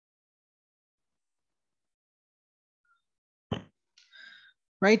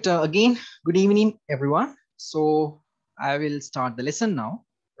Right. Again, good evening, everyone. So I will start the lesson now.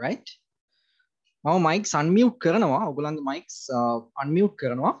 Right. Now mics unmute කරනවා. ඔයගොල්ලන්ගේ mics unmute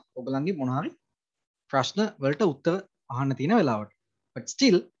කරනවා. ඔයගොල්ලන්ගේ මොන හරි ප්‍රශ්න වලට උත්තර අහන්න තියෙන වෙලාවට. But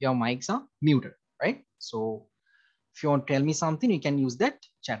still your mics are muted, right? So if you want to tell me something, you can use that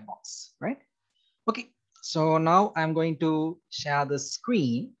chat box, right? Okay. So now I'm going to share the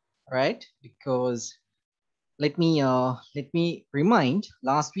screen, right? Because let me remind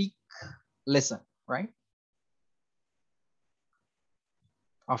last week lesson, right?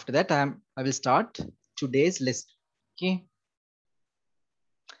 After that, I will start today's list. Okay.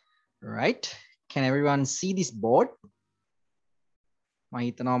 Right. Can everyone see this board?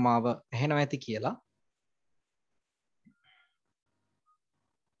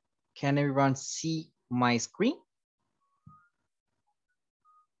 Can everyone see my screen?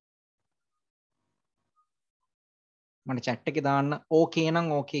 මට chat එකේ දාන්න okay නම්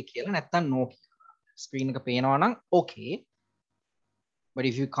okay කියලා නැත්නම් no කියලා. Screen එක පේනවා නම් okay. But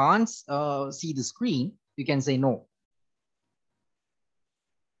if you can't see the screen, you can say no.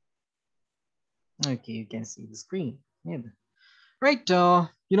 Okay, you can see the screen. Yeah. Right.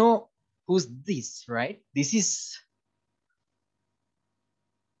 You know who's this, right? This is,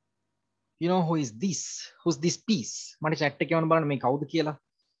 you know, who is this? Who's this piece? මට chat එකේ වන්න බලන්න මේ කවුද කියලා.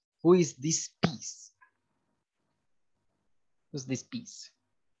 Who is this piece? Who's this piece?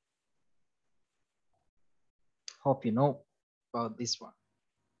 Hope you know about this one.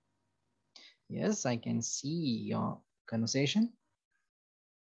 Yes, I can see your conversation.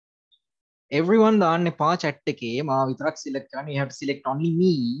 Everyone දාන්න එපා chat එකේ මාව විතරක් select කරන්න. You have to select only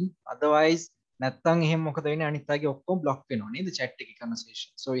me. Otherwise නැත්තම් එහෙම මොකද වෙන්නේ අනිත් අයගේ ඔක්කොම block වෙනවා නේද chat එකේ conversation.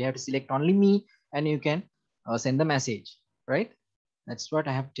 So you have to select only me and you can send the message, right? That's what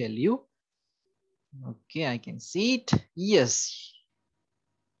I have to tell you. Okay, I can see it. Yes.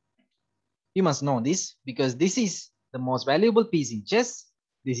 You must know this because this is the most valuable piece in chess.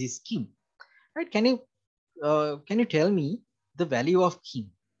 This is king, right? Can you tell me the value of king?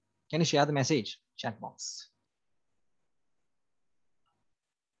 Can you share the message chat box?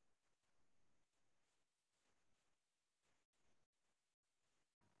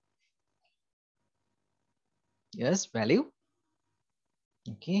 Yes, value.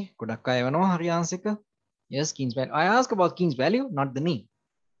 Okay, ගොඩක් අය වෙනවා හරි answer එක. Yes, king's value. I ask about king's value, not the name.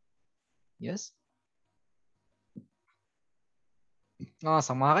 Yes.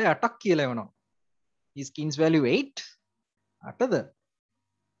 සමහර අය 8ක් කියලා වෙනවා. Is king's value 8? 8ද?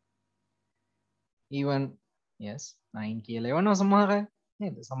 Even yes, 9 කියලා වෙනවා සමහර අය.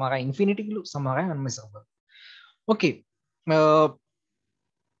 නේද? සමහර අය infinity කිලු, සමහර අය unmeasurable. Okay.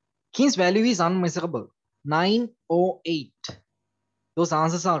 King's value is unmeasurable. 9 or 8. Those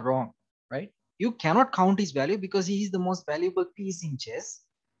answers are wrong, right? You cannot count his value because he is the most valuable piece in chess,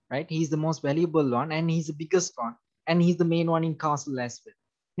 right? He is the most valuable one and he's the biggest one and he's the main one in castle as well.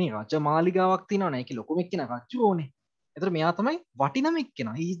 මේ රජ මාලිගාවක් තියෙනවනේ ඒකේ ලොකුම එක්කෙනා රජුෝනේ. ඒතර මෙයා තමයි වටිනම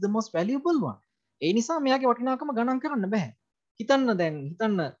එක්කෙනා. He is the most valuable one. ඒ නිසා මෙයාගේ වටිනාකම ගණන් කරන්න බෑ. හිතන්න දැන්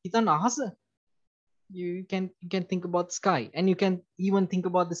හිතන්න අහස. You can think about the sky and you can even think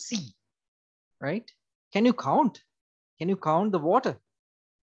about the sea, right? Can you count? Can you count the water?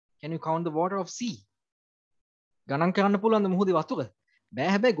 Can you count the water of sea? ගණන් කරන්න පුළුවන්ද මුහුදේ වතුර? බෑ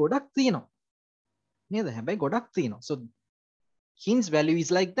හැබැයි ගොඩක් තියෙනවා. නේද? හැබැයි ගොඩක් තියෙනවා. So king's value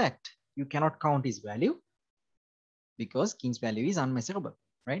is like that. You cannot count his value because king's value is unmeasurable,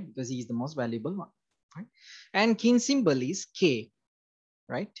 right? Because he is the most valuable one, right? And king symbol is K,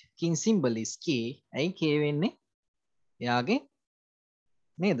 right? King symbol is K. ඇයි K වෙන්නේ? එයාගේ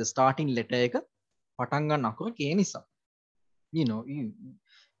නේද? starting letter එක පටන් ගන්න අකුර K නිසා. You know,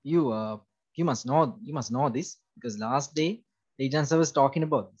 you must know this because last day Legion sir was talking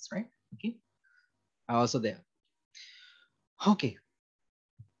about this, right? Okay, also there. Okay,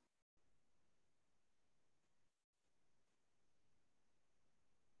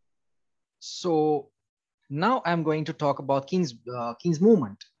 so now I'm going to talk about king's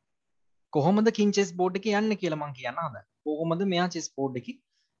movement. කොහොමද king chess board එකේ යන්නේ කියලා මම කියන්න හදන්නේ. කොහොමද මෙයා chess board එකේ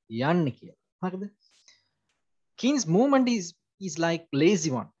යන්නේ කියලා. හරිද? King's movement is like lazy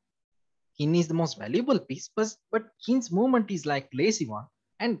one. King is the most valuable piece, but king's movement is like lazy one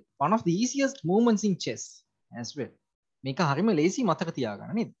and one of the easiest movements in chess as well. මේක හරිම lazy මතක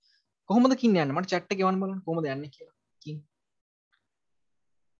තියාගන්න නේද? කොහොමද king යන්නේ? මට chat එකේ වන්න බලන්න කොහොමද යන්නේ කියලා. king.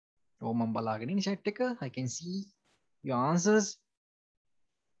 ඔව් මම බලාගෙන ඉන්නේ chat එක. I can see your answers.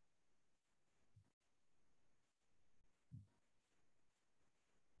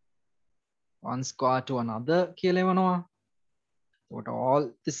 One square to another කියලා වෙනවා. What all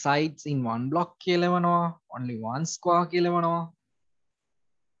the sides in one block කියලා වෙනවා. Only one square කියලා වෙනවා.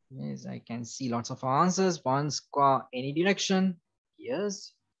 Yes, I can see lots of answers. One square, any direction.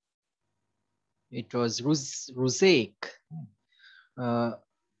 Yes, it was Rusek.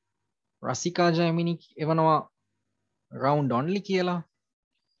 Rasika Jaimini Evanova round only Kiela.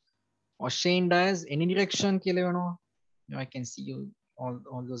 Or Shane Dias, any direction Kiela. I can see you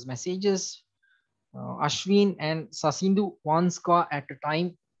all those messages. Ashwin and Sasindu, one square at a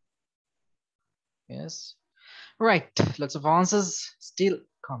time. Yes. Right. Lots of answers still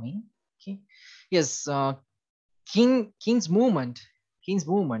coming. Okay. Yes. King's movement. King's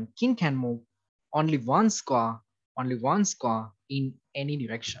movement. King can move only one square in any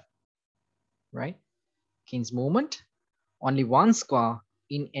direction. Right. King's movement. Only one square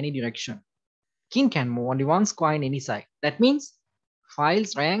in any direction. King can move only one square in any side. That means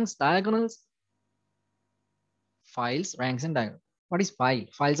files, ranks, diagonals. Files, ranks, and diagonals. What is file?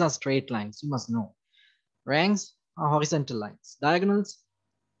 Files are straight lines. You must know. Ranks are horizontal lines.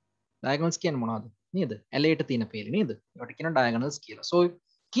 Diagonals කියන මොනවද නේද? ඇලයට තියෙන පේලි නේද? ඒකට කියන diagonals කියලා. So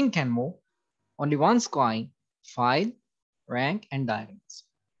king can move only one square, file, rank, and diagonals.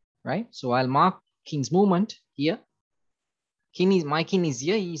 Right? So I'll mark king's movement here. My king is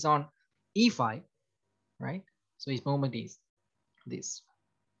here. He's on e5. Right? So his movement is this.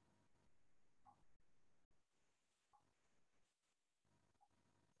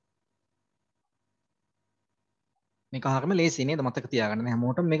 මේක හරියම ලේසි නේද මතක තියාගන්න.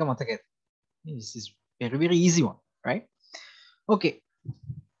 හැමෝටම මේක මතක ඇති. This is very easy one, right? Okay.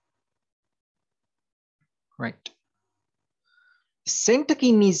 Right. Center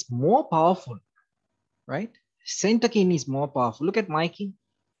king is more powerful, right? Center king is more powerful. Look at my king.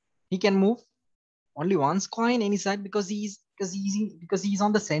 He can move only one square in any side because he's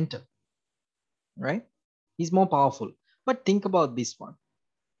on the center, right? He's more powerful. But think about this one.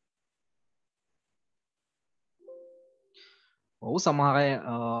 ඔව් සමහර අය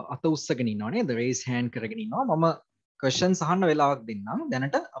අත උස්සගෙන ඉන්නවා නේද? raise hand කරගෙන ඉන්නවා. මම questions අහන්න වෙලාවක් දෙන්නම්.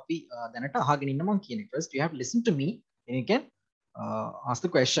 දැනට අපි දැනට අහගෙන ඉන්න මම කියන එක. First you have to listen to me and you can ask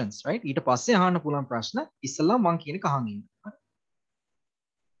the questions, right? ඊට පස්සේ අහන්න පුළුවන් ප්‍රශ්න ඉස්සෙල්ලා මම කියන එක අහන් ඉන්න.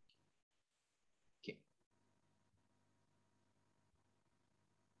 Okay.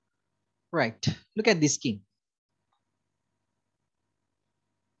 Right. Look at this king.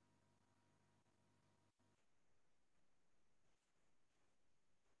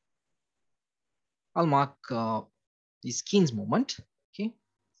 I'll mark this king's movement. Okay.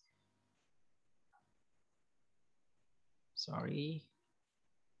 Sorry.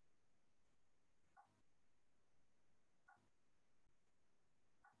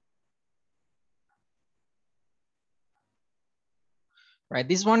 Right.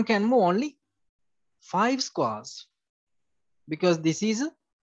 This one can move only 5 squares because this is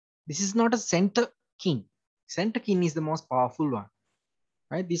not a center king. Center king is the most powerful one.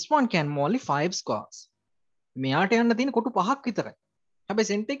 Right. This one can move only 5 squares. මෙයාට යන්න තියෙන කොටු 5ක් විතරයි. හැබැයි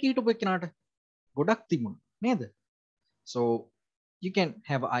centre එක හිටපු එක්කනට ගොඩක් තිබුණා නේද? So you can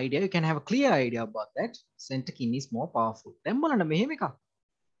have an idea, you can have a clear idea about that. Center king is more powerful. දැන් බලන්න මෙහෙම එකක්.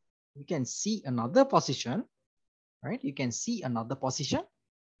 You can see another position, right? You can see another position.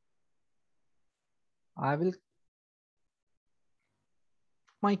 I will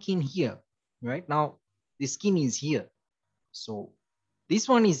put my king here, right? Now this king is here. So this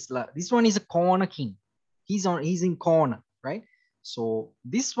one is a corner king. He's in corner, right? So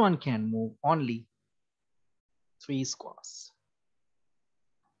this one can move only 3 squares.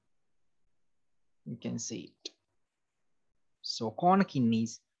 You can see it. So corner king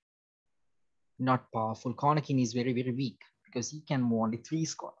is not powerful. Corner king is very weak because he can move only 3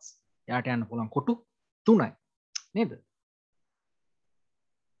 squares. යාට යන්න පුළුවන් කොටු 3යි නේද?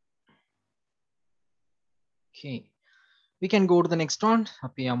 Okay. We can go to the next one.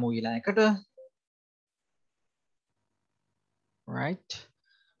 අපි යමු ඊළඟට. Right.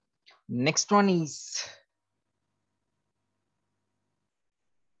 Next one is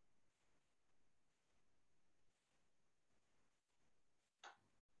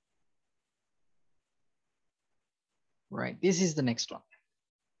right. This is the next one.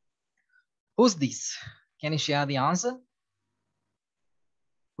 Who's this? Can you share the answer?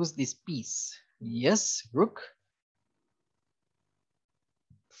 Who's this piece? Yes, rook.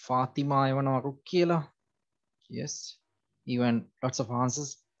 Fatima Ivanova rook කියලා. Yes. Even lots of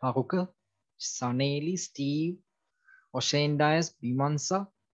answers. Haruka, Saneli, Steve, Oshain Dias, Bimansa,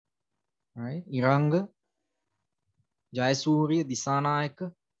 right? Iranga, Jayasuriya,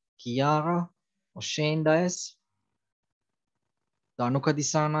 Disanayaka, Kiara, Oshain Dias, Danuka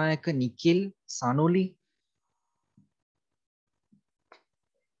Disanayaka, Nikhil, Sanuli,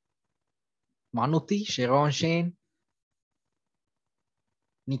 Manuti, Sharon Shane,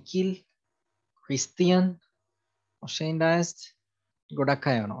 Nikhil, Christian, Shane Diast,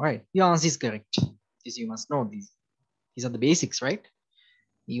 Godakayono. Right. Your answer is correct. Yes, you must know these. These are the basics, right?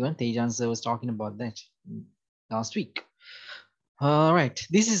 Even Tejan sir was talking about that last week. All right.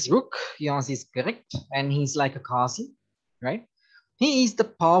 This is Rook. Your answer is correct. And he's like a castle, right? He is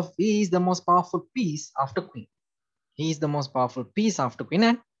the most powerful piece after Queen. He is the most powerful piece after Queen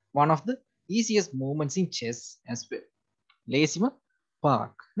and one of the easiest movements in chess as well. Lazima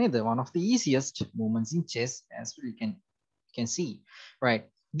Park. Neither one of the easiest movements in chess as well. You can see. Right.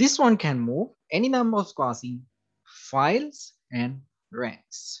 This one can move any number of squares in files and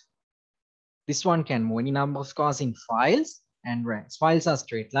ranks. This one can move any number of squares in files and ranks. Files are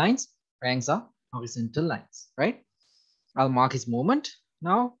straight lines, ranks are horizontal lines, right? I'll mark his movement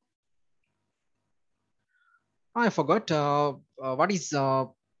now. I forgot what is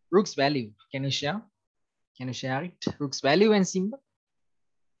Rook's value. Can you share? Can you share it? Rook's value and symbol?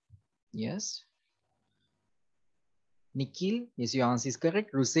 Yes. Nikhil, yes, your answer is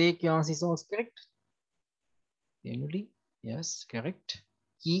correct. Rusek, your answer is also correct. Emily, yes, correct.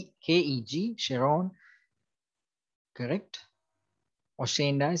 KEG, Sharon, correct.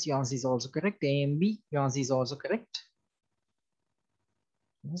 Oshenda, your answer is also correct. AMB, your answer is also correct.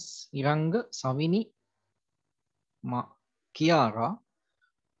 Yes, Iranga, Savini, Kiara,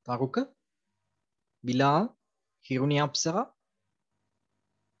 Taruka, Bilal, Hiruni Apsara,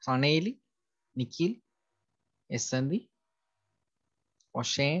 Saneli, Nikhil, Esandi,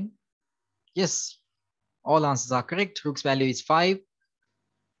 Oshan. Yes, all answers are correct. Rook's value is 5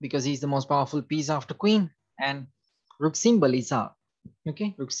 because he's the most powerful piece after Queen. And Rook symbol is R.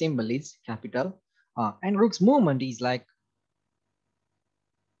 Okay, Rook symbol is capital R. And Rook's movement is like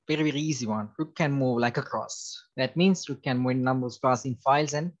very easy one. Rook can move like a cross. That means Rook can move in number of stars in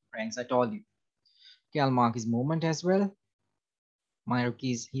files and ranks. I told you. Okay, I'll mark his movement as well. My Rook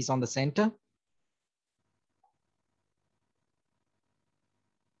he's on the center.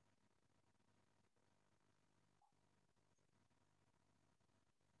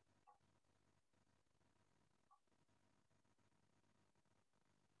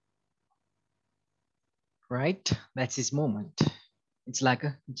 Right, that's his movement. It's like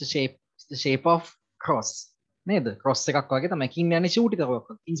it's the shape of cross. Neither cross එකක් වගේ තමයි king යන්නේ shoot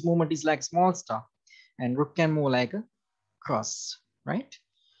එක. King's movement is like small star and rook can move like a cross, right?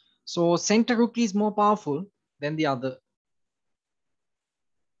 So center rook is more powerful than the other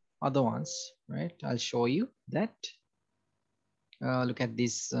ones, right? I'll show you that. Look at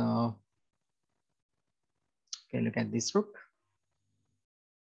this. Okay, look at this rook.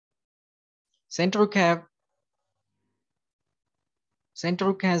 Center rook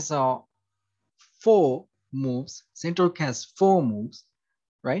has 4 moves. Center rook has 4 moves,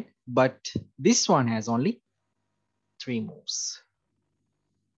 right? But this one has only 3 moves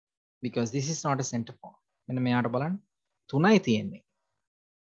because this is not a center pawn. මෙන්න මෙයාට බලන්න 3යි තියෙන්නේ.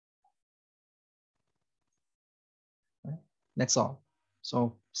 That's all.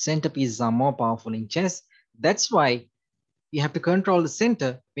 So center pieces are more powerful in chess. That's why you have to control the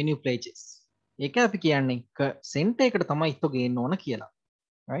center when you play chess. ඒක අපි කියන්නේ center එකට තමයි හිත ගේන්න ඕන කියලා.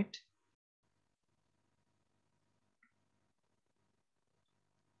 Right?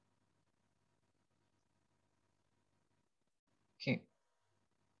 Okay.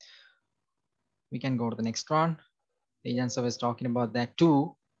 We can go to the next one. The answer was talking about that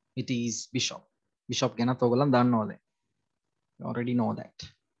too. It is bishop. Bishop ගැනත් ඔයගොල්ලන් දන්නවද? You already know that.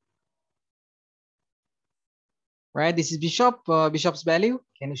 Right, this is bishop. Bishop's value,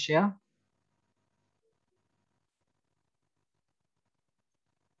 can you share?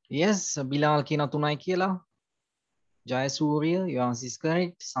 Yes, Bilal කියන 3යි කියලා. Jayasuriya, your answer is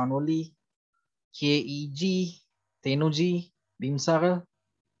correct. Sanoli, KEG, Tenuji, Bimsara,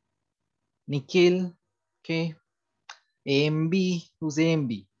 Nikhil, okay. AMB, who's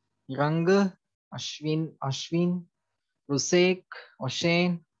AMB? Ranga, Ashwin, Rusek,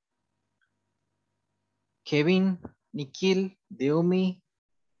 Oshen, Kevin, Nikhil, Deomi,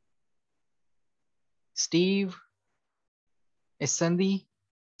 Steve, Esandi,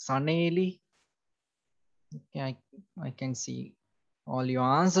 Saneli. Okay, I can see all your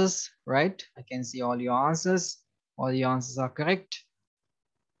answers, right? I can see all your answers. All your answers are correct.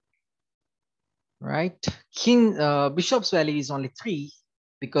 Right? Bishop's value is only 3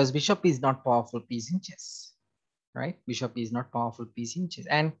 because bishop is not powerful piece in chess. Right? Bishop is not powerful piece in chess.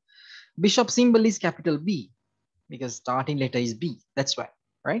 And bishop symbol is capital B because starting letter is B. That's why,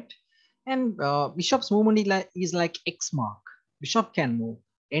 right? And bishop's movement is like X mark. Bishop can move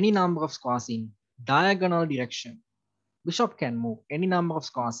any number of squares in diagonal direction. Bishop can move any number of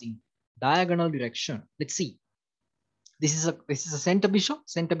squares in diagonal direction. Let's see. This is a center bishop.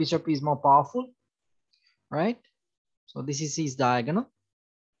 Center bishop is more powerful, right? So this is his diagonal.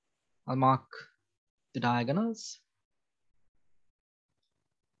 I'll mark the diagonals.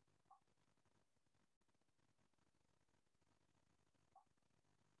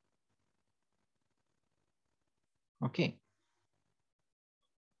 Okay.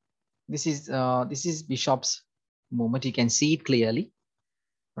 This is bishop's movement. You can see it clearly,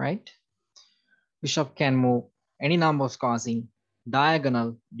 right? Bishop can move any number of scores in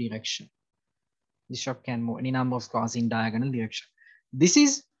diagonal direction. Bishop can move any number of scores in diagonal direction. This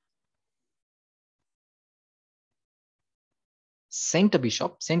is center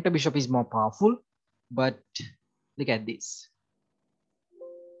bishop. Center bishop is more powerful, but look at this.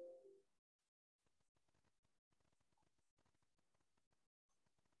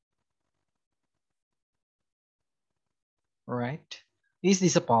 All right. Is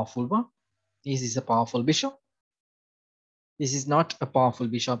this a powerful one? Is this a powerful bishop? This is not a powerful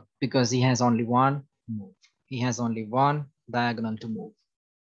bishop because he has only one move. He has only one diagonal to move.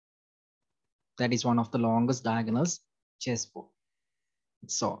 That is one of the longest diagonals chessboard.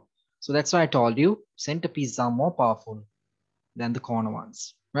 So that's why I told you center pieces are more powerful than the corner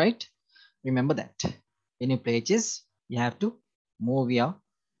ones, right? Remember that. When you play chess, you have to move your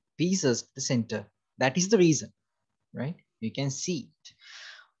pieces to the center. That is the reason, right? You can see it.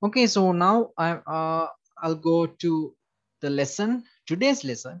 Okay, so now I'll go to the lesson, today's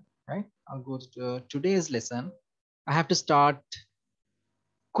lesson, right? I'll go to today's lesson. I have to start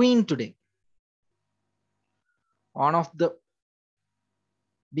queen today. One of the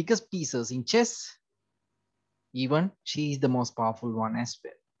biggest pieces in chess, even she is the most powerful one as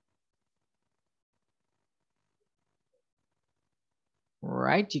well.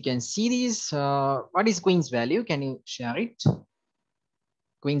 Right, you can see this. What is queen's value? Can you share it?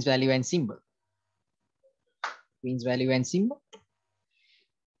 Queen's value and symbol. Queen's value and symbol.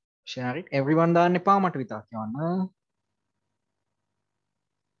 Share it. Everyone දාන්න එපා මට විතරක් කියන්න.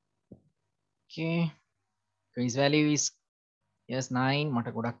 Okay. Queen's value is yes 9.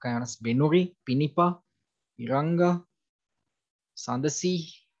 මට ගොඩක් අය යනස් බෙනුරි, පිනිපා, ඉරංග, සඳසි,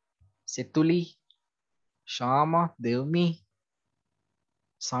 සෙතුලි, Shama, දෙව්මි,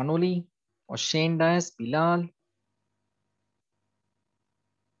 සනුලි, ඔෂේන් Dias, පිලාල්,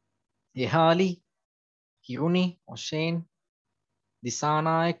 එහාලි, කිරුණි, ඔෂේන්,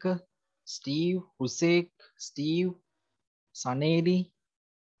 Dissanayake, Steve, Husek, Steve, Saneli,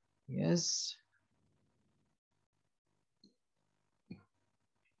 yes.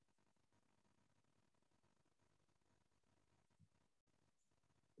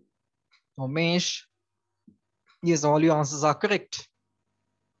 Omesh, yes, all your answers are correct.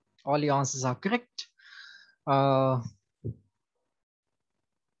 All your answers are correct.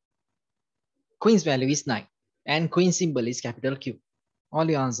 Queen's value is 9 and queen symbol is capital Q. All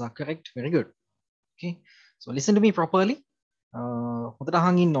your answers are correct. Very good. Okay, so listen to me properly. හොඳට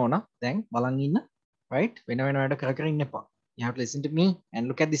අහන් ඉන්න ඕන. දැන් බලන් ඉන්න. Right? වෙන වැඩ කර කර ඉන්න එපා. You have to listen to me and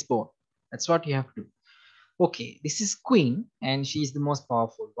look at this board. That's what you have to do. Okay, this is queen and she is the most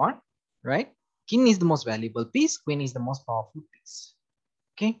powerful one, right? King is the most valuable piece. Queen is the most powerful piece.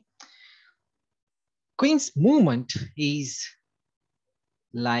 Okay. Queen's movement is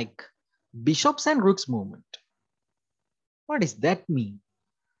like bishops and rooks movement. What does that mean?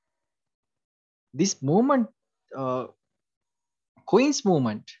 This movement, Queen's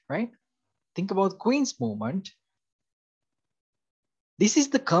movement, right? Think about Queen's movement. This is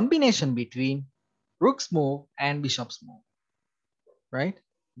the combination between rook's move and bishop's move, right?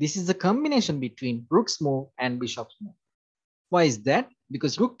 This is the combination between rook's move and bishop's move. Why is that?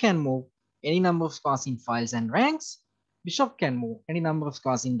 Because rook can move any number of scores in files and ranks. Bishop can move any number of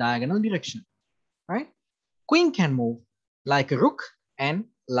scores in diagonal direction, right? Queen can move like a rook and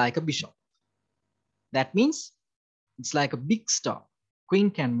like a bishop. That means it's like a big star.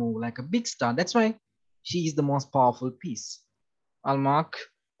 Queen can move like a big star. That's why she is the most powerful piece. I'll mark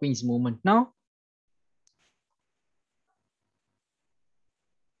Queen's movement now.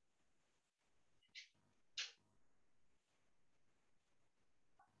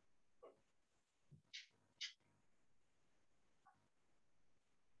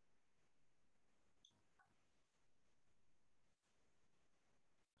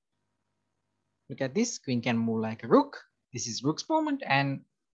 Look at this. Queen can move like a rook. This is rook's movement, and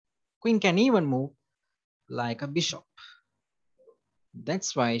queen can even move like a bishop.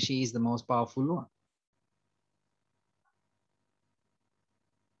 That's why she is the most powerful one.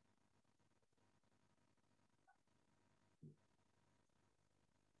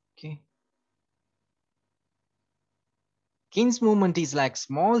 Okay. King's movement is like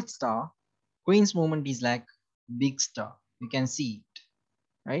small star. Queen's movement is like big star. You can see it,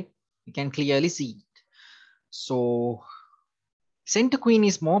 right? You can clearly see it. So center queen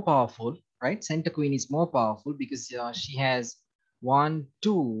is more powerful, right? Center queen is more powerful because she has 1,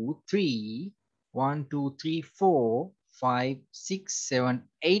 2, 3, 1, 2, 3, 4, 5, 6, 7,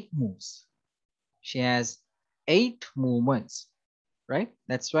 8 moves. She has 8 movements, right?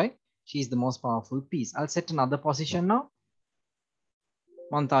 That's why she is the most powerful piece. I'll set another position now.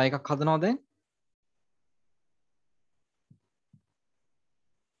 මම තව එකක් හදනවා දැන්.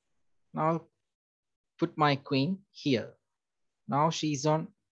 Now I'll put my queen here. Now she's on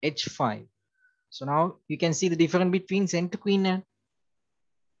h5. So now you can see the difference between center queen and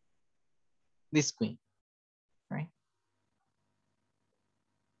this queen, right?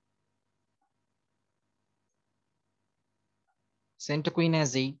 Center queen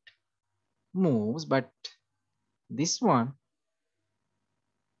has 8 moves, but this one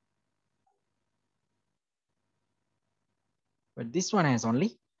has only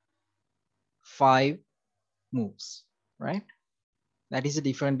 5 moves, right? That is the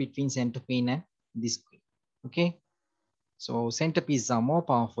difference between center queen and this queen. Okay, so center pieces are more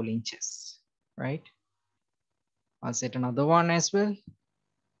powerful in chess, right? I'll set another one as well.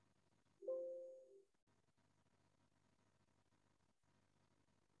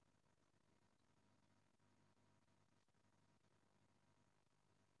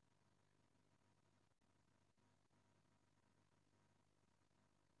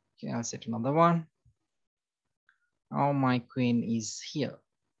 Okay, I'll set another one. Now my queen is here.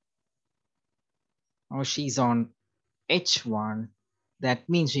 Now she's on h1. That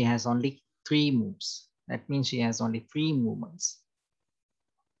means she has only 3 moves. That means she has only 3 movements.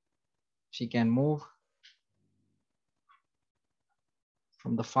 She can move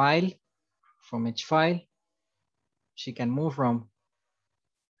from the file, from h file. She can move from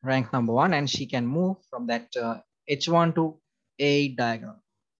rank number 1, and she can move from that h1 to a8 diagonal,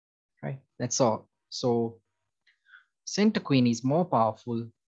 right? That's all. So center queen is more powerful.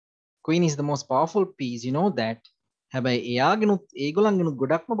 Queen is the most powerful piece, you know that. හැබැයි එයාගෙනුත් ඒගොල්ලන්ගෙනුත්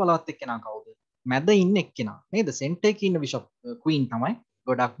ගොඩක්ම බලවත් එක්කෙනා කවුද? මැද ඉන්න එක්කෙනා නේද? Centre එකේ ඉන්න බිෂප් queen තමයි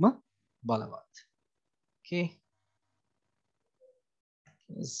ගොඩක්ම බලවත්. Okay,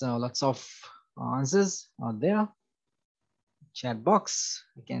 so lots of answers are there. Chat box,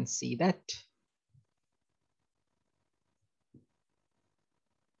 you can see that.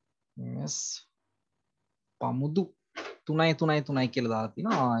 Yes, pamudu තුනයි කියලා දාලා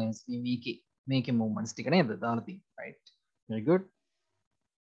තිනවා. yes, මේකේ movements ටික නේද දාලා තියෙන්නේ, right? Very good,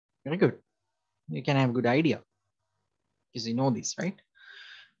 very good. You can have a good idea because you know this, right?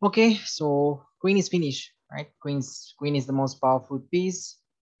 Okay, so queen is finished, right? Queen is the most powerful piece.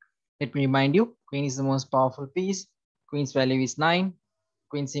 Let me remind you, queen is the most powerful piece. Queen's value is 9.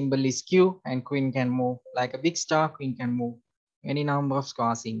 Queen symbol is Q, and queen can move like a big star. Queen can move any number of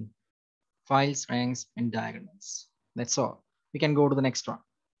squares in files, ranks, and diagonals. That's all. We can go to the next one.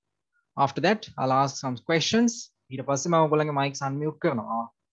 After that, I'll ask some questions. ඊට පස්සේ මම ඔයගොල්ලන්ගේ mics unmute කරනවා.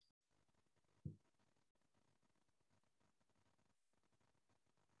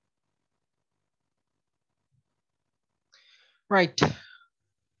 Right.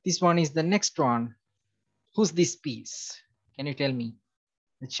 This one is the next one. Who's this piece? Can you tell me?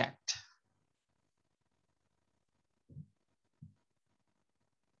 The chat.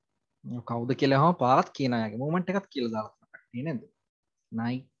 කවුද කියලා හම පාරත් කියන අයගේ movement එකක් කියලා දාලා කට්ටිය නේද?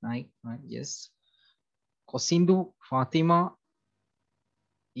 Night, yes. Kosindu, Fatima,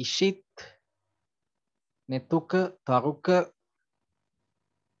 Ishit, Netuka, Taruka,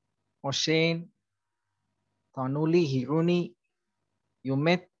 Oshain, Tanuli, Hiruni,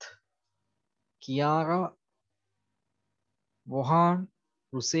 Yumet, Kiara, Vohan,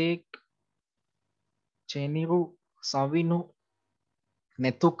 Rusek, Cheniru, Savinu,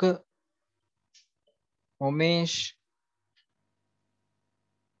 Netuka, Omesh,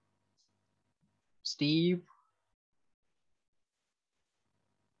 Steve,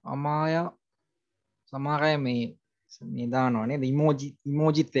 Amaya, Samara මේ දානවා නේද?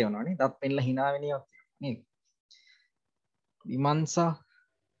 ඉමෝජිත් එනවා නේද? දත් පෙන්ලා hina වෙනියක් නේද? විමන්සා,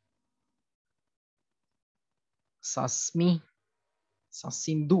 සස්මි,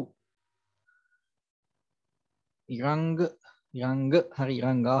 සසින්දු, ඉරංග හරි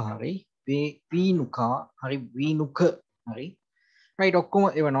ඉරංගා හරි, වීනුකා හරි වීනුක හරි. Right, ඔක්කොම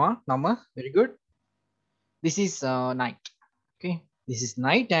එවනවා නම. Very good. This is night. Okay, this is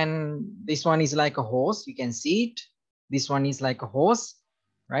night, and this one is like a horse. You can see it. This one is like a horse,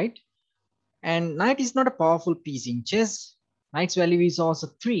 right? And knight is not a powerful piece in chess. Knight's value is also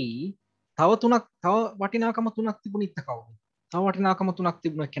 3. තව වටිනාකම 3ක් තිබුණ ඉත්ත කවුද? තව වටිනාකම 3ක්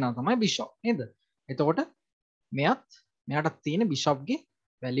තිබුණ කෙනා තමයි bishop නේද? එතකොට මෙයාට තියෙන bishop ගේ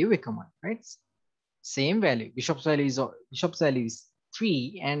value එකමයි, right? Same value. Bishop's value is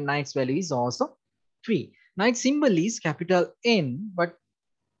 3 and knight's value is also 3. Knight symbol is capital N, but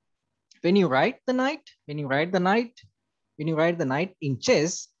when you write the knight in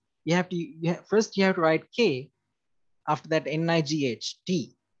chess, first you have to write K, after that NIGHT.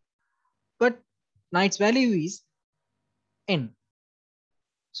 But knight's value is N.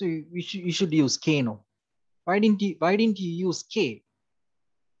 So you should use K now. Why didn't you use K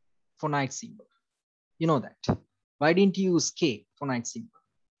for knight symbol? You know that. Why didn't you use K for knight symbol?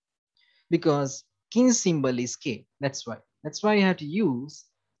 Because king symbol is K. That's why. That's why you have to use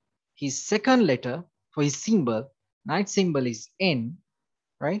his second letter for his symbol. Knight symbol is N,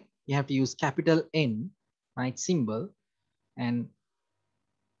 right? You have to use capital N, knight symbol, and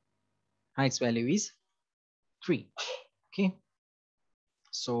knight's value is 3. Okay.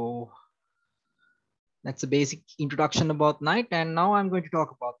 So that's a basic introduction about knight. And now I'm going to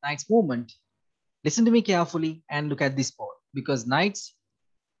talk about knight's movement. Listen to me carefully and look at this board, because knights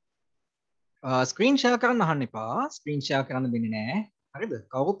screen share කරන්න අහන්න එපා. Screen share කරන්න දෙන්නේ නැහැ. හරිද?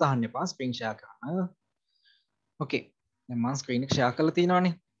 කවුරුත් අහන්න එපා screen share කරන්න. Okay. දැන් මම screen එක share කරලා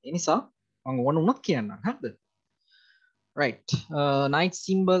තියෙනවානේ. ඒ නිසා මම ඕන වුණොත් කියන්නම්. හරිද? Right. Knight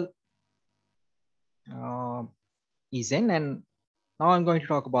symbol is N, and now I'm going to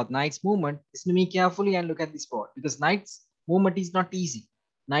talk about knight's movement. Listen to me carefully and look at this board, because knight's movement is not easy.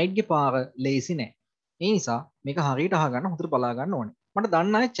 Knight ගේ පාර ලේසි නෑ. ඒ නිසා මේක හරියට අහගන්න හොඳට බලා ගන්න ඕනේ. මට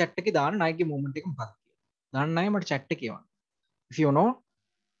දන්න අය chat එකේ දාන්න knight ගේ movement එක මොකක්ද කියලා. දන්න අය මට chat එකේ එවන්න. If you know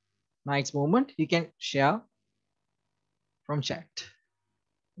knight's movement, you can share from chat.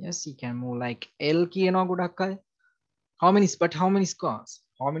 Yes, you can move like L කියනවා ගොඩක් අය. How many scores? How many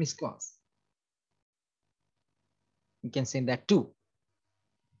scores? You can send that too.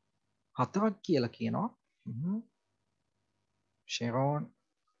 හතරක් කියලා කියනවා. Sharon,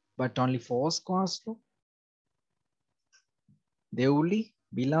 but only 4 scores too. Deuli,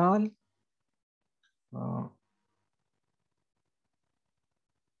 Bilal,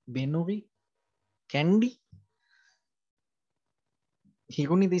 Benuri, Candy,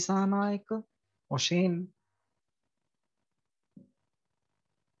 Hiruni Disanayaka, Oshen,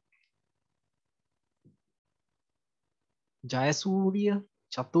 Jayasuriya,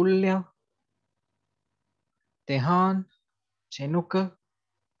 Chatulya, Tehan, Chenuka.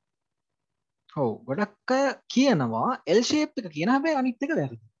 ඔව් ගොඩක් අය කියනවා L shape එක කියන හැබැයි අනිත් එක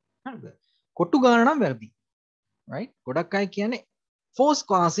වැරදි. හරිද? කොටු ගාන නම් වැරදි. Right? ගොඩක් අය කියන්නේ 4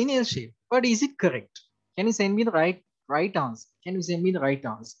 squares in L shape. But is it correct? Can you send me the right answer? Can you send me the right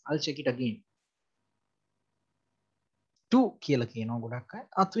answer? I'll check it again. 2 කියලා කියනවා ගොඩක් අය.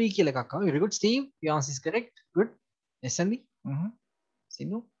 3 කියලා එකක් ආවා. Very good, Steve. Your answer is correct. Good. SND.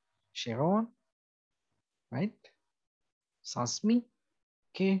 Sinu, Sharon. Right? Sasmi.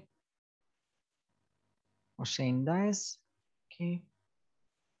 Okay. Oshen Dias. Okay.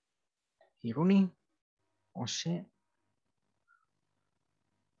 Hiruni. Oshen.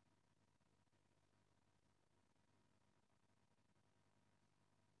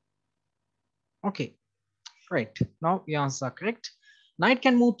 Okay. Right. Now your answers are correct. Knight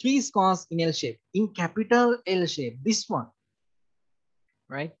can move 3 squares in L shape. In capital L shape. This one.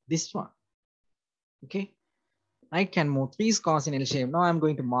 Right? This one. Okay. Knight can move 3 squares in L shape. Now I'm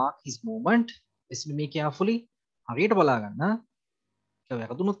going to mark his movement. Listen to me carefully. හරියට බලා ගන්න. ඒක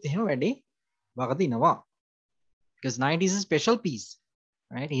වැරදුනොත් එහෙම වැඩේ වරදිනවා. Because knight is a special piece.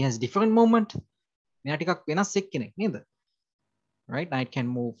 Right? He has different movement. මෙයා ටිකක් වෙනස් එක්කෙනෙක් නේද? Right? Knight can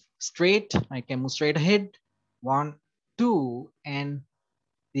move straight. Knight can move straight ahead. 1, 2, and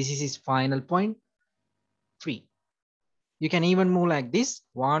this is his final point. 3. You can even move like this.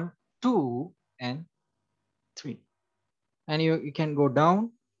 1, 2, and 3. And you can go down.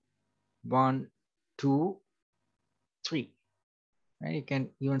 1, 2, 3. Right? You can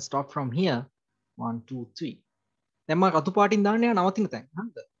even stop from here. 1, 2, 3. Then මම රතු පාටින් දාන්න යන නවතින තැන්.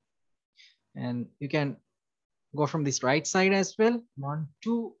 හරිද? And you can go from this right side as well. 1,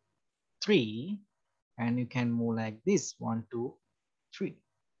 2, 3. And you can move like this. 1, 2, 3.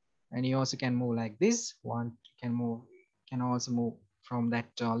 And you also can move like this. Can also move from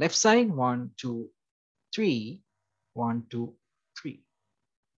that left side. 1, 2, 3. 1, 2, 3.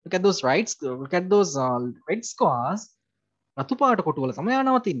 Look at those look at those red squares. රතු පාට කොටු වල තමයි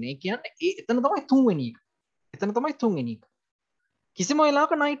නවතින්නේ. ඒ කියන්නේ එතන තමයි තුන්වෙනි එක. එතන තමයි තුන්වෙනි එක. කිසිම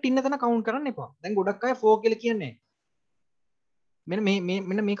වෙලාවක night ඉන්න තැන count කරන්න එපා. දැන් ගොඩක් අය 4 කියලා කියන්නේ.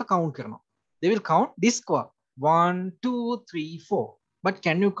 මෙන්න මේක count කරනවා. They will count this square. 1, 2, 3, 4. But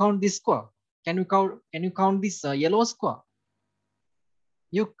can you count this square? Can you count this yellow square?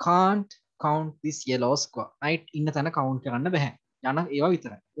 You can't count this yellow square. Knight ඉන්න තැන count කරන්න බෑ. යන ඒවා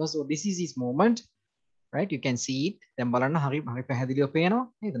විතරයි. So this is his movement, right? You can see it. දැන් බලන්න හරි පැහැදිලිව පේනවා.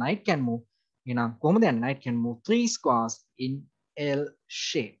 නේද? Knight can move. එහෙනම් කොහොමද යන්නේ? Knight can move 3 squares in L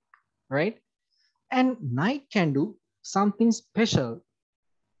shape, right? And knight can do something special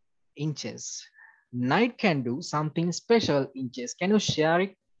in chess. Knight can do something special in chess. Can you share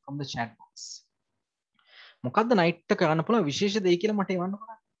it from the chat box? මොකද්ද knight එක කරන්න පුළුවන් විශේෂ දෙයක් කියලා මට එවන්න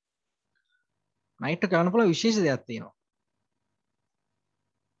බලන්න. knight එක කරන්න පුළුවන් විශේෂ දෙයක් තියෙනවා.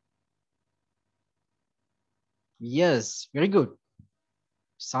 Yes, very good.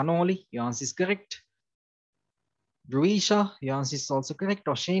 Sanoli, your answer is correct. Druisha, your answer is also correct.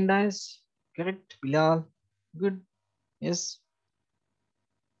 Oshin Dias, correct. Bilal, good. Yes.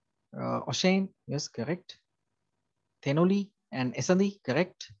 Oshin, yes, correct. Tenoli and Esandi,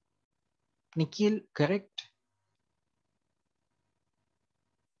 correct. Nikhil, correct.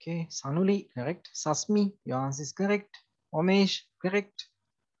 Okay, Sanuli, correct. Sasmi, your answer is correct. Omesh, correct.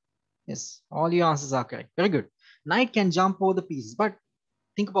 Yes, all your answers are correct. Very good. Knight can jump over the pieces, but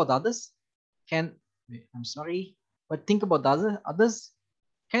think about the others. I'm sorry, but think about the others.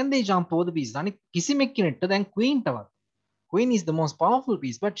 Can they jump over the pieces? Kisi mekkinetta then queen tower. Queen is the most powerful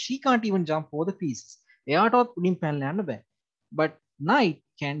piece, but she can't even jump over the pieces. එයාටවත් උඩින් පැනලා යන්න බෑ. But knight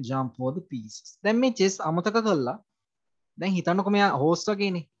can jump over the pieces. දැන් මේ chess අමතක කළා. දැන් හිතන්නකො මෙයා host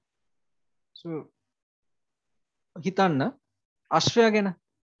වගේනේ. So හිතන්න අශ්වයා ගැන.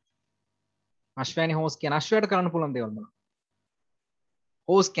 අශ්වයානේ host කියන අශ්වයාට කරන්න පුළුවන් දේවල් මොනවද?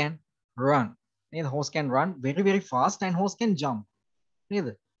 Horse can run. නේද? Horse can run very very fast and horse can jump. නේද?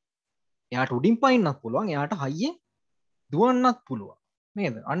 එයාට උඩින් පයින්නත් පුළුවන්. එයාට හයියෙන් දුවන්නත් පුළුවන්.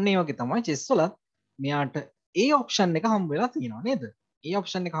 නේද? අන්න ඒ වගේ තමයි chess වල මෙයාට ඒ option එක හම්බ වෙලා තියෙනවා නේද? ඒ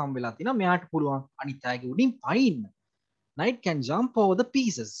option එක හම්බ වෙලා තිනවා මෙයාට පුළුවන් අනිත් අයගේ උඩින් පයින්න. Knight can jump over the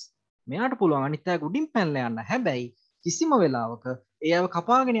pieces. මෙයාට පුළුවන් අනිත් අයගේ උඩින් පැනලා යන්න. හැබැයි කිසිම වෙලාවක එයාව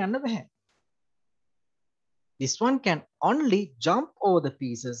කපාගෙන යන්න බෑ. This one can only jump over the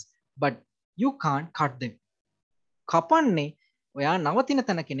pieces, but you can't cut them. කපන්නේ ඔයා නවතින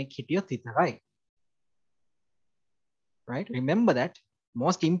තැන කෙනෙක් හිටියොත් විතරයි. Right? Remember that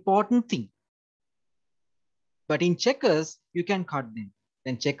most important thing. But in checkers, you can cut them.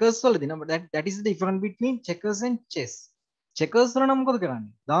 Then checkers වලදී නම් that is the difference between checkers and chess. checkers වල නම් මොකද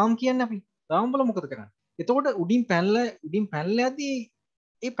කරන්නේ? දාම් කියන්නේ අපි. දාම් වල මොකද කරන්නේ? එතකොට උඩින් පැනලා යද්දී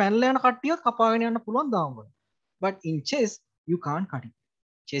ඒ පැනලා යන කට්ටියත් කපාගෙන යන්න පුළුවන් දාම් වල. But in chess, you can't cut it.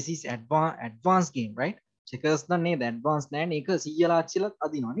 Chess is advanced game, right? Checkers නම් නේද advanced නෑ නේ. ඒක 100 ලාච්චිලත්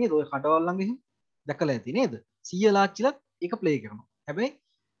අදිනවා නේද? ඔය කඩවල් ළඟ එහෙම දැකලා ඇති නේද? 100 ලාච්චිලත් ඒක play කරනවා. හැබැයි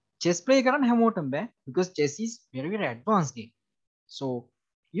chess play කරන්න හැමෝටම බෑ because chess is very very advanced game. So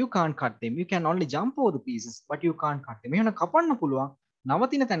you can't cut them. You can only jump over the pieces, but you can't cut them. එහෙනම් කපන්න පුළුවන්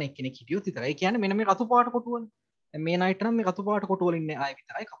නවතින තැන කෙනෙක් හිටියොත් විතරයි. ඒ කියන්නේ මෙන්න මේ රතු පාට කොටුවල. දැන් මේ නයිට් නම් මේ රතු පාට කොටුවල ඉන්නේ ආයෙ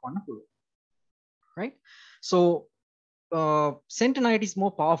විතරයි කපන්න පුළුවන්. Right? So center knight is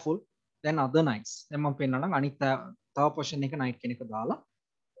more powerful than other knights. දැන් මම පෙන්නනවා නම් අනිත් තව position එක knight කෙනෙක් දාලා.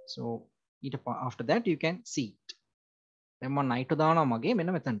 So after that you can see it. දැන් මම knight දානවා මගේ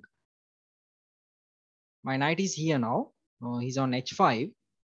මෙන්න මෙතනට. My knight is here now. He's on h5.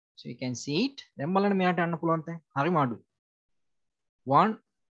 So you can see it. දැන් බලන්න මෙයාට යන්න පුළුවන් තැන්. හරිම අඩුයි. 1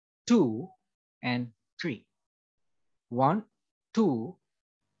 2 and 3. 1 2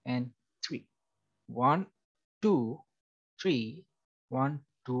 and 3. 1 2 3. 1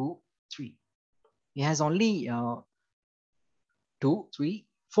 2 3. He has only 2 3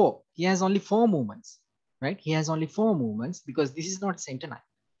 4. He has only 4 movements. Right? He has only 4 movements because this is not center knight.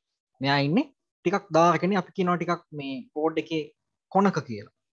 මෙයා ඉන්නේ ටිකක් දාගෙන අපි කියනවා ටිකක් මේ බෝඩ් එකේ කොනක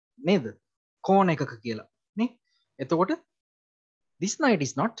කියලා. නේද? කෝණ එකක කියලා. නේ? එතකොට this knight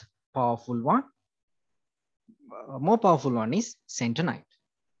is not powerful one. More powerful one is center knight.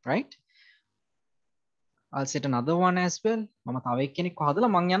 Right? I'll set another one as well. මම තව එක්කෙනෙක්ව හදලා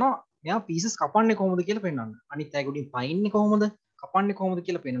මං යනවා මෙයා pieces කපන්නේ කොහොමද කියලා පෙන්නන්න. අනිත් අය ගොඩින් පයින්නේ කොහොමද? කපන්නේ කොහොමද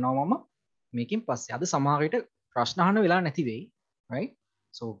කියලා පෙන්නනවා මම මේකෙන් පස්සේ. අද සමහර විට ප්‍රශ්න අහන්න වෙලා නැති වෙයි. Right?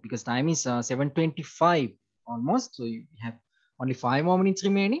 So because time is 7:25 almost, so you have only 5 more minutes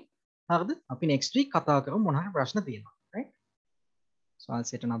remaining. හරිද? අපි next week කතා කරමු මොන හරි ප්‍රශ්න තියෙනවා. Right? So I'll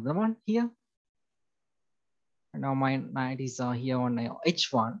set another one here. And now my knight is here on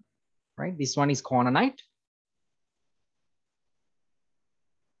h1. Right? This one is corner knight.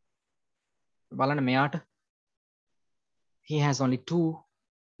 බලන්න මෙයාට he has only 2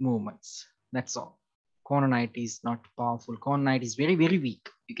 movements. That's all. Corner knight is not powerful. Corner knight is very very weak.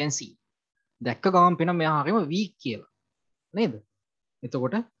 You can see. දැක්ක ගමන් පේනවා මෙයා හරිම weak කියලා. නේද?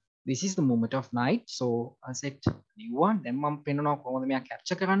 එතකොට This is the movement of knight. So I set new one. Then මම පෙන්නනවා කොහොමද මෙයා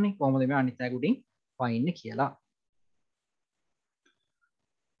capture කරන්නේ, කොහොමද මෙයා අනිත් අය උඩින් පයින්නේ කියලා.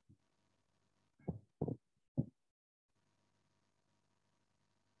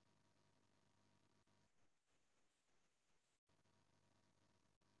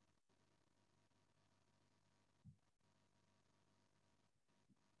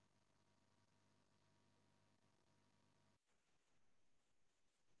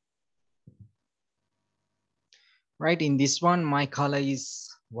 Right, in this one my color is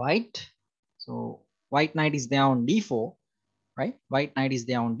white. So white knight is there on d4, right? White knight is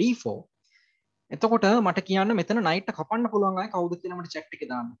there on d4. එතකොට මට කියන්න මෙතන knight එක කපන්න පුළුවන් අය කවුද කියලා මට chat එකේ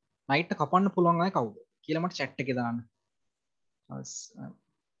දාන්න. knight එක කපන්න පුළුවන් අය කවුද කියලා මට chat එකේ දාන්න.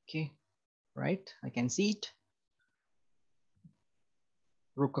 Okay, right, I can see it.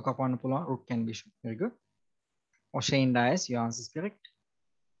 Rook එක කපන්න පුළුවන්, rook and bishop. Very good. Oshain Dias, your answer is correct.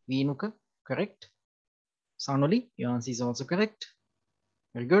 Vinuka, correct. Sanoli, your answer is also correct.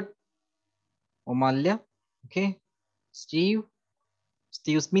 Very good. Omalya, okay. Steve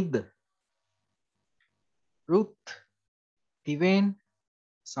Smith, Ruth, Tiven,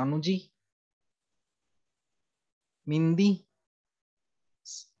 Sanuji, Mindy,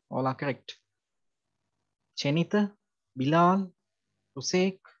 all are correct. Chenita, Bilal,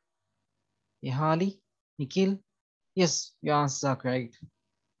 Rusek, Yehali, Nikhil, yes, your answers are correct.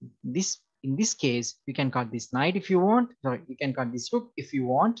 In this case, you can cut this knight if you want. Sorry, you can cut this rook if you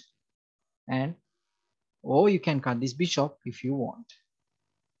want, and or you can cut this bishop if you want.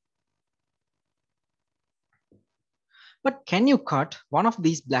 But can you cut one of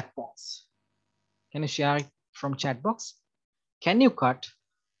these black pawns? Can you share it from chat box? Can you cut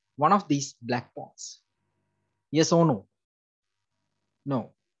one of these black pawns? Yes or no?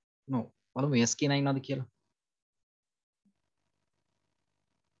 No. No. බලමු yes කියන ඉන්නවද කියලා.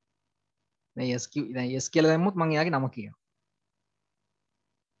 දැන් yes කියලා දැම්මොත් මම එයාගේ නම කියනවා.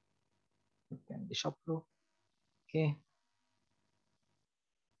 Bishop row. Okay.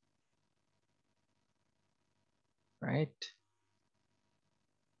 Right.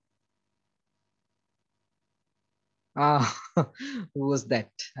 Who was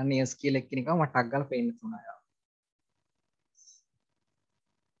that? අන්න yes කියලා එක්කෙනෙක්ව මට ටක් ගාලා පේන්න තුනයි.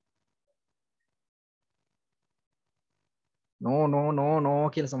 No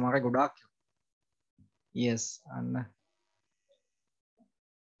කියලා සමහර අය ගොඩාක්. Yes, අන්න.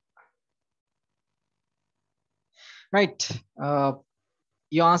 Right.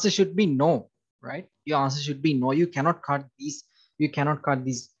 Your answer should be no, right? Your answer should be no. You cannot cut these. You cannot cut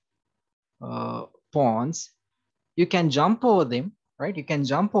these pawns. You can jump over them, right? You can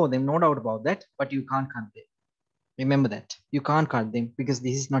jump over them, no doubt about that, but you can't cut them. Remember that. You can't cut them because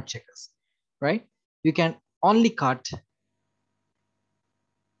this is not checkers, right? You can only cut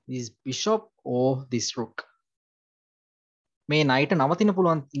this bishop or this rook. මේ knight නවතින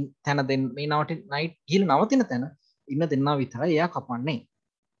පුළුවන් තැන දෙන්න මේ knight ගිහලා නවතින තැන ඉන්න දෙන්නා විතරයි එයා කපන්නේ.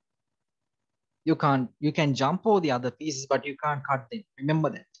 You can jump over the other pieces, but you can't cut them. Remember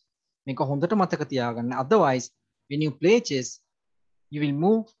that. මේක හොඳට මතක තියාගන්න. Otherwise, when you play chess, you will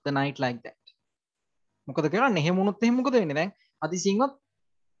move the knight like that. මොකද කරන්නේ? එහෙම වුණොත් එහෙම මොකද වෙන්නේ? දැන් අදිසින්වත්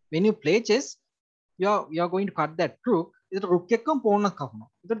when you play chess, you are going to cut that rook. ඒකට rook එකකම pawn එකක් කපනවා.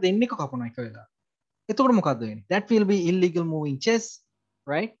 ඒකට දෙන්නෙක්ව කපනවා එක වෙලාවට. එතකොට මොකද්ද වෙන්නේ? That will be illegal move in chess,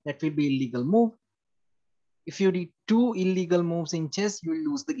 right? That will be illegal move. If you did 2 illegal moves in chess, you will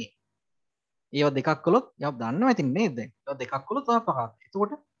lose the game. ඒව දෙකක් කළොත් යාව දන්නවා ඉතින් නේද දැන්. ඒව දෙකක් කළොත් ඔයා පහත්.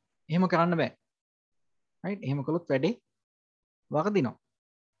 එතකොට එහෙම කරන්න බෑ. right? එහෙම කළොත් වැඩේ වරදිනවා.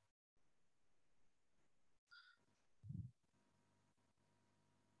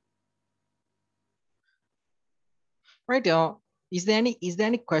 Right? Is there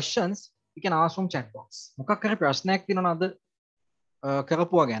any questions you can ask from chat box? මොකක් හරි ප්‍රශ්නයක් තියෙනවා නේද?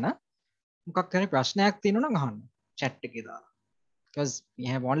 කරපුවා ගැන මොකක් හරි ප්‍රශ්නයක් තියෙනවා නම් අහන්න chat එකේ දාලා. Because we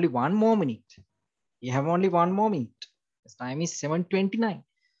have only one more minute. The time is 7:29.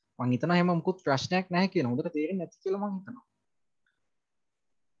 මං හිතනවා එහෙම මොකුත් ප්‍රශ්නයක් නැහැ කියලා. හොඳට තේරෙන්නේ නැති කියලා මං හිතනවා.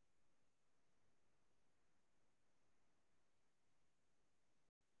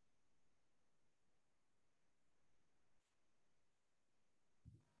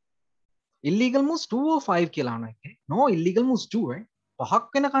 Illegal moves 2 or 5 කියලා අහනවා එකේ. No, illegal moves 2, right? පහක්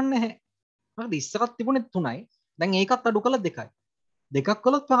වෙනකන් නැහැ. හරිද? ඉස්සරත් තිබුණේ 3යි. දැන් ඒකත් අඩු කළා 2යි. දෙකක්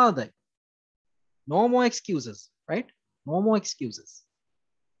කළොත් පහදයි. No more excuses, right? No more excuses.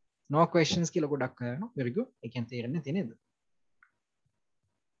 No questions කියලා ගොඩක් කරනවා. Very good. ඒ කියන්නේ තේරෙන්නේ නැති නේද?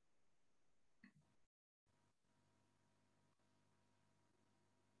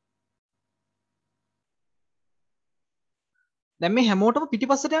 දැන් මේ හැමෝටම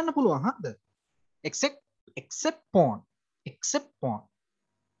පිටිපස්සට යන්න පුළුවන් හරිද? except pawn. Except pawn.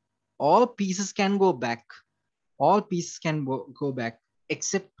 All pieces can go back. All pieces can go back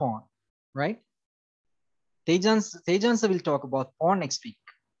except pawn, right? Tejansa will talk about pawn next week.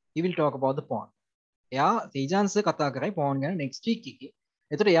 He will talk about the pawn. එයා තේජාන්ස කතා කරයි pawn ගැන next week එකේ.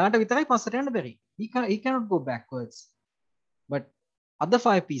 එතකොට එයාට විතරයි පස්සට යන්න බැරි. He cannot go backwards. But other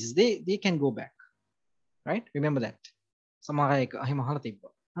 5 pieces they can go back. Right? Remember that. සමහර අය එහෙම අහලා තිබ්බා.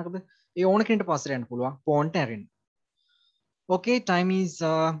 හරිද? ඒ ඕන කෙනෙක්ට පස්සට යන්න පුළුවන් pawn ට ඇරෙන්න. Okay, time is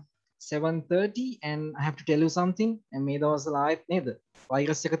 7:30 and I have to tell you something. And මේ දවස්වල ආයෙත් නේද?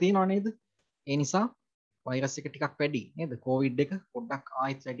 වෛරස් එක තියෙනවා නේද? ඒ නිසා වෛරස් එක ටිකක් වැඩි නේද? COVID එක පොඩ්ඩක්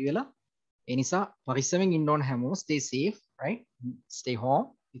ආයෙත් වැඩි වෙලා. ඒ නිසා පරිස්සමෙන් ඉන්න ඕන හැමෝම. Stay safe, right? Stay home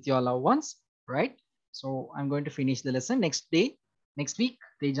with your loved ones, right? So I'm going to finish the lesson next week.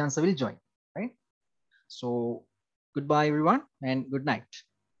 Tejansa will join, right? So goodbye everyone and good night.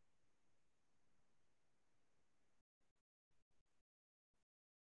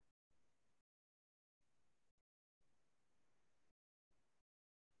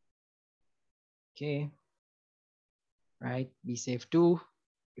 Okay. Right. Be safe too.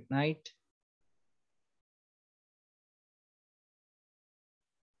 Good night.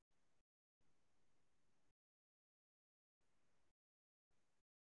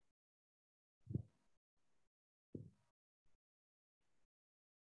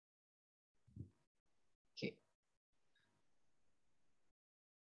 Okay.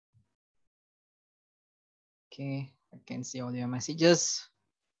 Okay. I can see all your messages.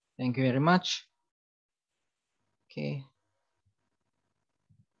 Thank you very much. Okay.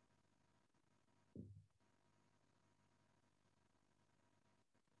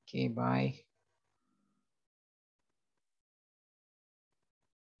 Okay, bye.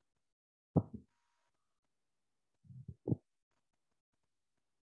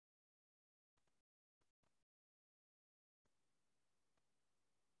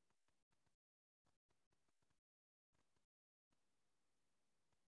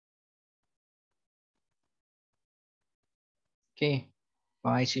 Okay.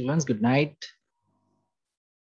 Bye, children. Good night.